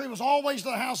ministry was always to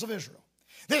the house of Israel.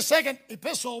 This second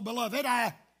epistle, beloved,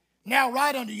 I now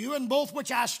write unto you, in both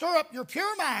which I stir up your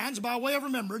pure minds by way of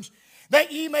remembrance,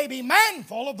 that ye may be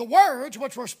mindful of the words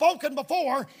which were spoken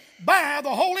before by the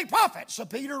holy prophets. So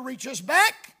Peter reaches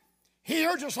back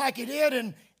here, just like he did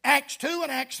in Acts 2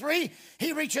 and Acts 3.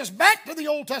 He reaches back to the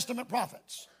Old Testament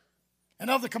prophets. And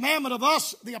of the commandment of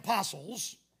us, the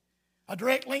apostles, a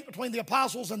direct link between the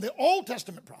apostles and the Old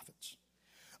Testament prophets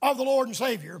of the Lord and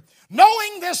Savior,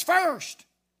 knowing this first,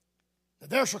 that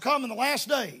there shall come in the last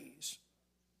days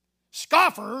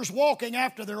scoffers walking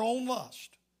after their own lust.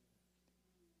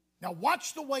 Now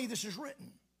watch the way this is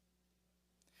written.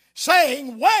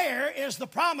 Saying, where is the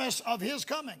promise of his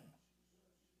coming?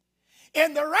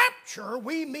 In the rapture,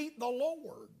 we meet the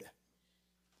Lord.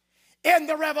 In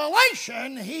the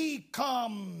revelation, he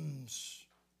comes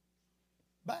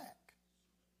back.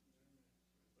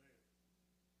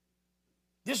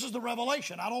 This is the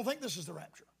revelation. I don't think this is the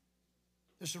rapture.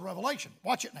 This is the revelation.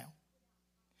 Watch it now.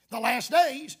 The last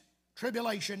days,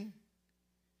 tribulation,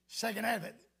 second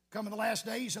advent. Come in the last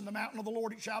days, in the mountain of the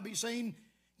Lord it shall be seen.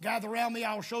 Gather around me,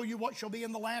 I will show you what shall be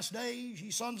in the last days,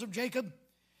 ye sons of Jacob.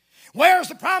 Where is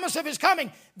the promise of his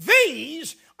coming?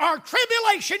 These are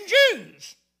tribulation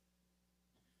Jews.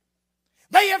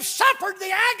 They have suffered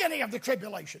the agony of the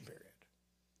tribulation period.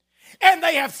 And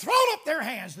they have thrown up their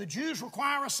hands. The Jews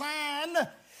require a sign.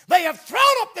 They have thrown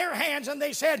up their hands and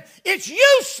they said, it's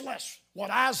useless. What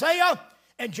Isaiah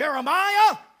and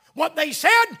Jeremiah, what they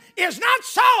said is not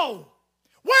so.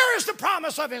 Where is the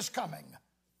promise of his coming?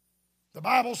 The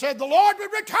Bible said the Lord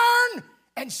would return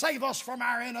and save us from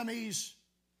our enemies.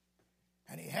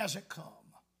 And he hasn't come.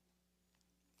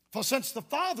 For since the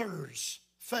fathers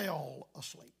fell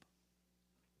asleep,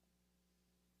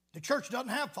 the church doesn't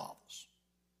have fathers.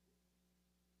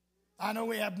 I know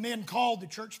we have men called the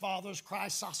church fathers,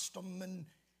 Chrysostom,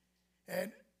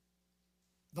 and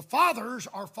the fathers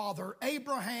are Father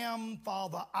Abraham,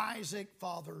 Father Isaac,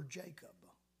 Father Jacob.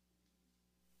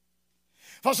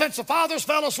 For since the fathers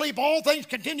fell asleep, all things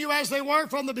continue as they were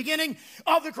from the beginning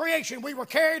of the creation. We were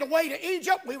carried away to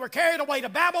Egypt. We were carried away to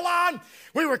Babylon.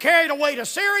 We were carried away to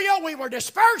Syria. We were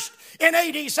dispersed in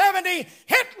AD 70.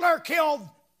 Hitler killed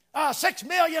 6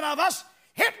 million of us.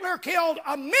 Hitler killed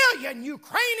 1 million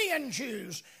Ukrainian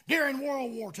Jews during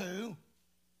World War II.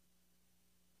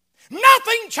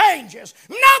 Nothing changes.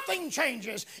 Nothing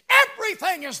changes.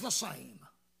 Everything is the same.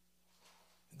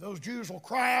 Those Jews will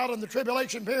cry out in the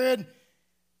tribulation period,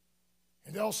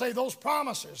 and they'll say those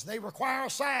promises, they require a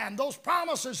sign. Those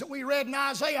promises that we read in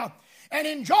Isaiah and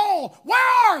in Joel,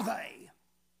 where are they?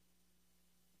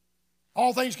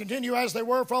 All things continue as they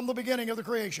were from the beginning of the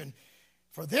creation.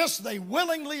 For this they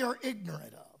willingly are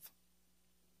ignorant of.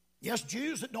 Yes,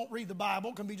 Jews that don't read the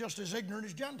Bible can be just as ignorant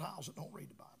as Gentiles that don't read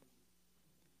the Bible.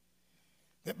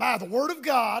 That by the word of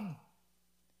God,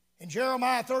 in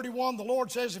Jeremiah 31, the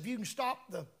Lord says, if you can stop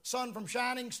the sun from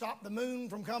shining, stop the moon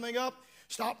from coming up,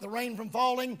 stop the rain from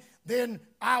falling, then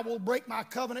I will break my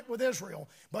covenant with Israel.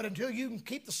 But until you can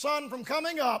keep the sun from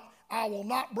coming up, I will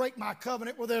not break my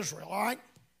covenant with Israel. All right?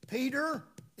 Peter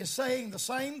is saying the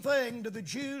same thing to the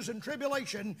Jews in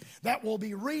tribulation that will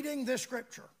be reading this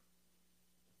scripture.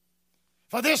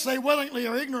 For this they willingly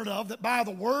are ignorant of, that by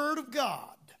the word of God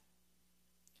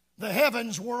the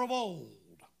heavens were of old,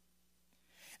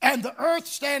 and the earth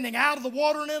standing out of the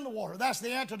water and in the water. That's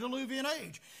the antediluvian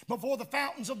age, before the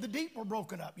fountains of the deep were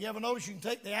broken up. You ever notice you can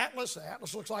take the atlas? The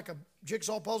atlas looks like a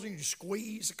jigsaw puzzle. You just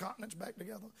squeeze the continents back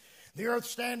together. The earth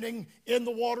standing in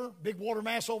the water, big water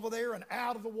mass over there, and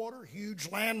out of the water, huge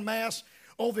land mass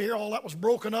over here. All that was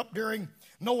broken up during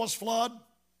Noah's flood.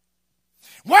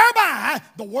 Whereby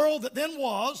the world that then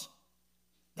was,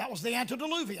 that was the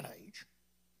antediluvian age,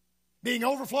 being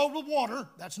overflowed with water,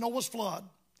 that's Noah's flood,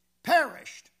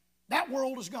 perished. That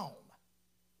world is gone.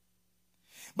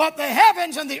 But the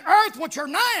heavens and the earth, which are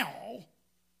now,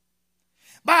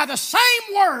 by the same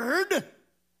word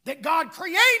that God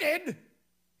created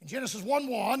in Genesis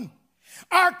 1:1,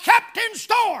 are kept in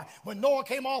store. When Noah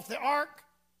came off the ark,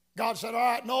 God said, all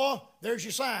right, Noah, there's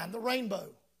your sign, the rainbow.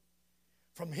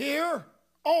 From here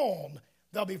on,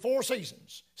 there'll be 4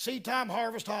 seasons: seed time,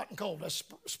 harvest, hot and cold. That's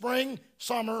spring,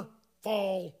 summer,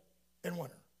 fall, and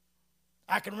winter.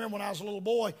 I can remember when I was a little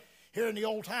boy hearing the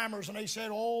old timers, and they said,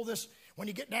 oh, this, when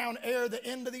you get down ere the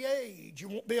end of the age, you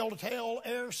won't be able to tell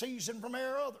ere season from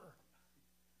ere other.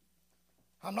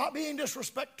 I'm not being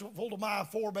disrespectful to my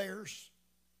forebears,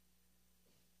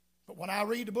 but when I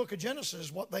read the book of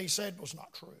Genesis, what they said was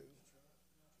not true.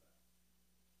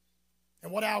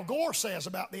 And what Al Gore says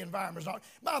about the environment is not.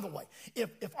 By the way,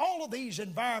 if all of these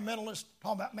environmentalists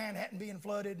talking about Manhattan being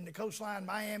flooded and the coastline,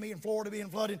 Miami and Florida being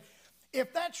flooded,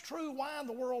 if that's true, why in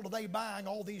the world are they buying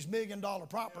all these $1 million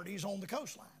properties on the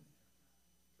coastline?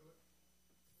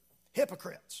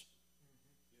 Hypocrites.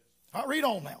 All right, read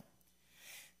on now.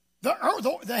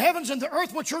 The heavens and the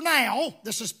earth which are now,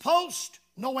 this is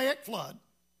post-Noahic flood,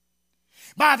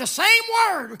 by the same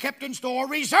word are kept in store,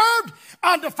 reserved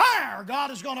unto fire. God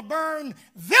is going to burn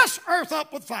this earth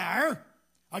up with fire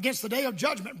against the day of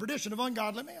judgment and perdition of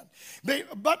ungodly men.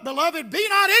 But, beloved, be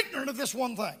not ignorant of this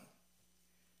one thing,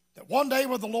 that one day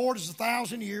with the Lord is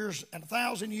 1,000 years, and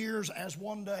 1,000 years as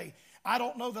one day. I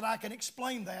don't know that I can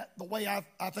explain that the way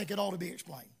I think it ought to be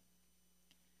explained.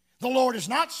 The Lord is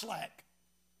not slack.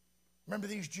 Remember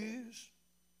these Jews?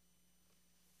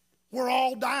 We're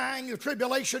all dying. The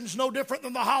tribulation's no different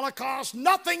than the Holocaust.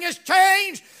 Nothing has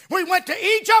changed. We went to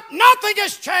Egypt. Nothing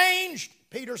has changed.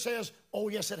 Peter says, oh,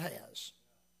 yes, it has.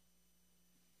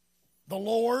 The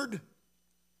Lord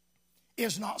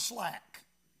is not slack.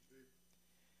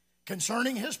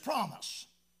 concerning his promise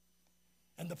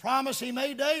and the promise he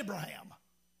made to Abraham,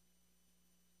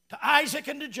 to Isaac,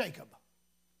 and to Jacob,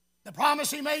 the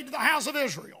promise he made to the house of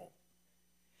Israel.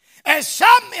 As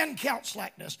some men count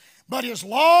slackness, but is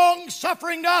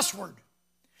long-suffering to usward,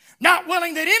 not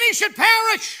willing that any should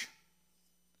perish,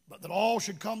 but that all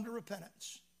should come to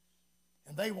repentance.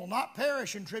 And they will not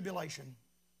perish in tribulation,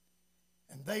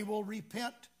 and they will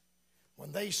repent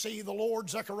when they see the Lord,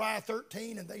 Zechariah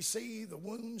 13, and they see the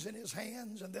wounds in his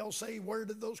hands, and they'll say, where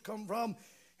did those come from?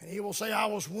 And he will say, I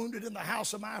was wounded in the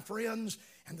house of my friends,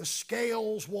 and the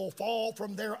scales will fall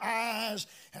from their eyes.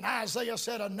 And Isaiah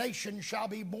said, a nation shall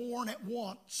be born at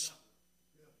once,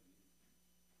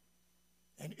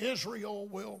 and Israel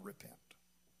will repent.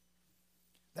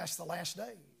 That's the last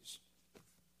days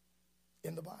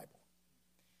in the Bible.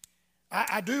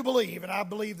 I do believe, and I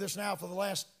believe this now for the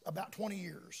last about 20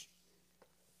 years,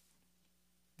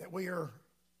 that we are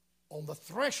on the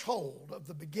threshold of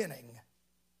the beginning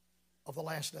of the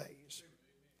last days.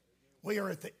 We are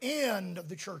at the end of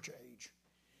the church age.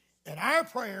 And our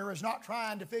prayer is not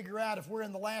trying to figure out if we're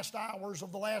in the last hours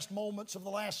of the last moments of the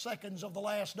last seconds of the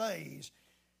last days.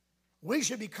 We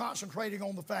should be concentrating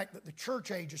on the fact that the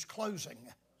church age is closing.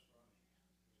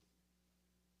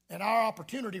 And our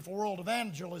opportunity for world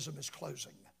evangelism is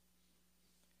closing.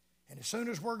 And as soon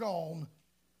as we're gone,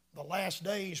 the last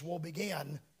days will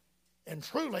begin. And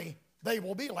truly, they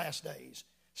will be last days.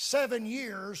 7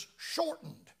 years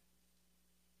shortened,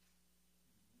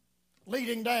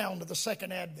 leading down to the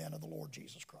second advent of the Lord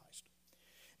Jesus Christ.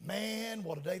 Man,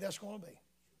 what a day that's going to be.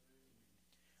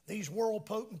 These world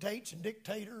potentates and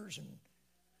dictators and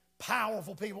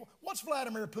powerful people. What's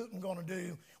Vladimir Putin going to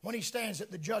do when he stands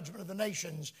at the judgment of the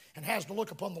nations and has to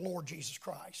look upon the Lord Jesus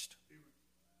Christ?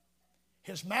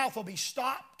 His mouth will be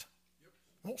stopped.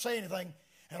 He won't say anything.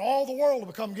 And all the world will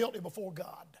become guilty before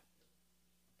God.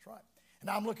 That's right. And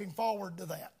I'm looking forward to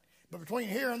that. But between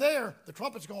here and there, the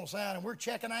trumpet's going to sound and we're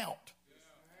checking out.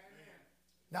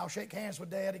 Now shake hands with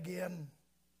Dad again.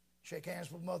 Shake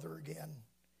hands with Mother again.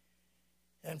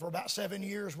 And for about 7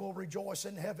 years, we'll rejoice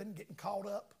in heaven, getting caught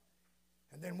up.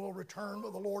 And then we'll return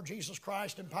with the Lord Jesus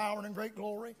Christ in power and in great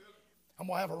glory. I'm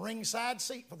going to have a ringside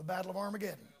seat for the Battle of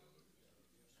Armageddon.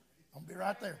 I'm going to be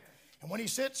right there. And when he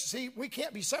sits, see, we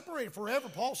can't be separated forever.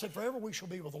 Paul said, forever we shall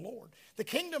be with the Lord. The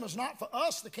kingdom is not for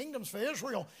us. The kingdom's for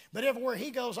Israel. But everywhere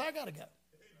he goes, I got to go.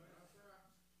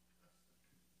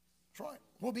 That's right.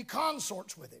 We'll be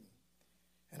consorts with him.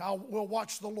 And we'll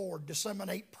watch the Lord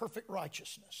disseminate perfect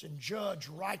righteousness and judge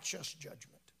righteous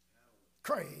judgment.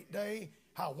 Great day.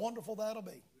 How wonderful that'll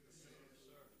be.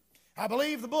 I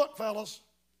believe the book, fellas.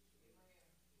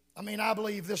 I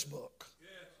believe this book.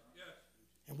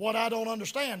 And what I don't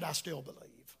understand, I still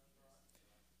believe.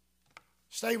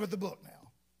 Stay with the book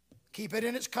now. Keep it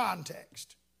in its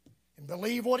context. And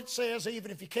believe what it says,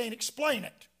 even if you can't explain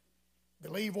it.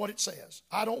 Believe what it says.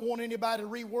 I don't want anybody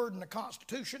rewording the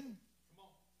Constitution.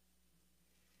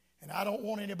 And I don't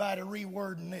want anybody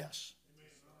rewording this.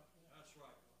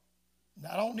 Now,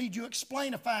 I don't need you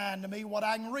explainifying to me what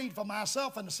I can read for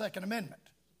myself in the Second Amendment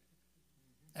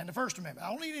and the First Amendment. I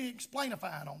don't need any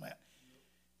explainifying on that.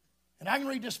 And I can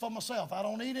read this for myself. I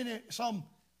don't need some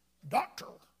doctor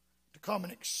to come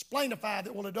and explainify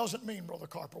that, well, it doesn't mean, Brother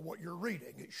Carper, what you're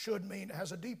reading. It should mean, it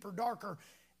has a deeper, darker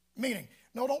meaning.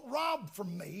 No, don't rob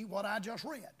from me what I just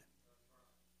read.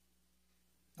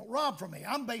 Don't rob from me.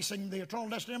 I'm basing the eternal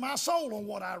destiny of my soul on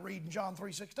what I read in John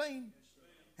 3:16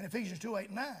 and Ephesians 2:8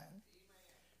 and 9.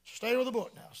 So stay with the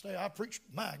book now. I preached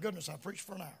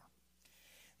for an hour.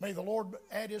 May the Lord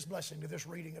add his blessing to this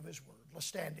reading of his word. Let's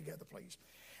stand together, please.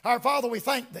 Our Father, we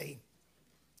thank thee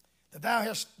that thou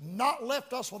hast not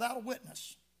left us without a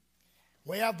witness.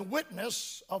 We have the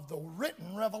witness of the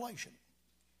written revelation.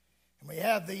 And we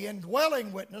have the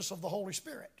indwelling witness of the Holy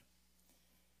Spirit.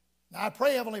 Now I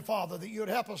pray, Heavenly Father, that you would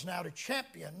help us now to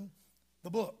champion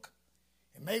the book.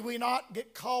 And may we not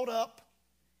get caught up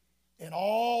in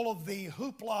all of the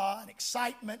hoopla and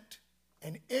excitement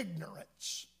and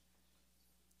ignorance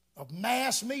of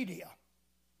mass media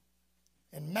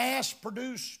and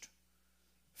mass-produced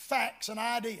facts and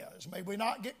ideas. May we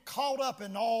not get caught up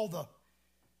in all the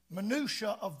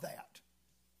minutia of that.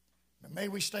 But may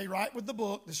we stay right with the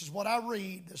book. This is what I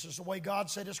read. This is the way God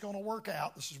said it's going to work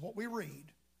out. This is what we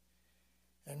read.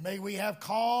 And may we have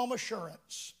calm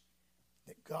assurance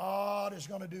that God is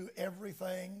going to do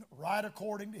everything right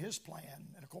according to his plan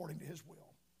and according to his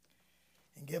will.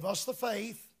 And give us the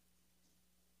faith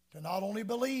to not only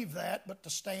believe that, but to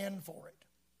stand for it.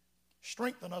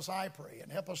 Strengthen us, I pray,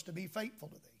 and help us to be faithful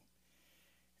to thee.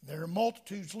 There are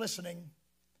multitudes listening,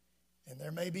 and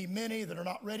there may be many that are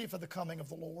not ready for the coming of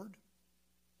the Lord.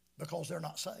 because they're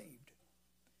not saved.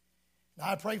 Now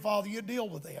I pray, Father, you deal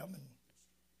with them and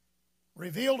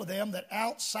reveal to them that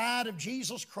outside of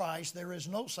Jesus Christ there is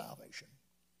no salvation.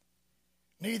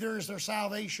 Neither is there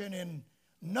salvation in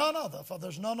none other, for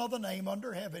there's none other name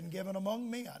under heaven given among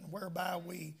men whereby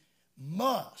we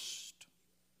must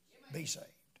be saved.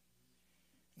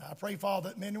 Now I pray, Father,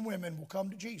 that men and women will come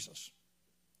to Jesus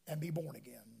and be born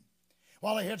again.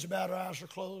 While our heads are bowed, our eyes are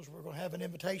closed, we're going to have an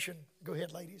invitation. Go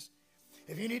ahead, ladies.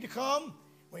 If you need to come,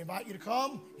 we invite you to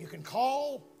come. You can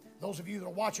call. Those of you that are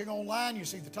watching online, you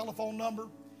see the telephone number.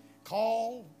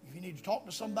 Call. If you need to talk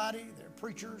to somebody, there are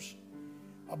preachers,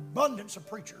 abundance of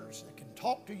preachers that can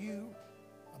talk to you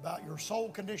about your soul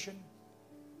condition.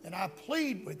 And I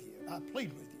plead with you,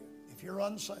 if you're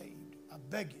unsaved, I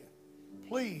beg you,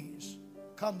 please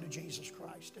come to Jesus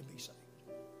Christ and be saved.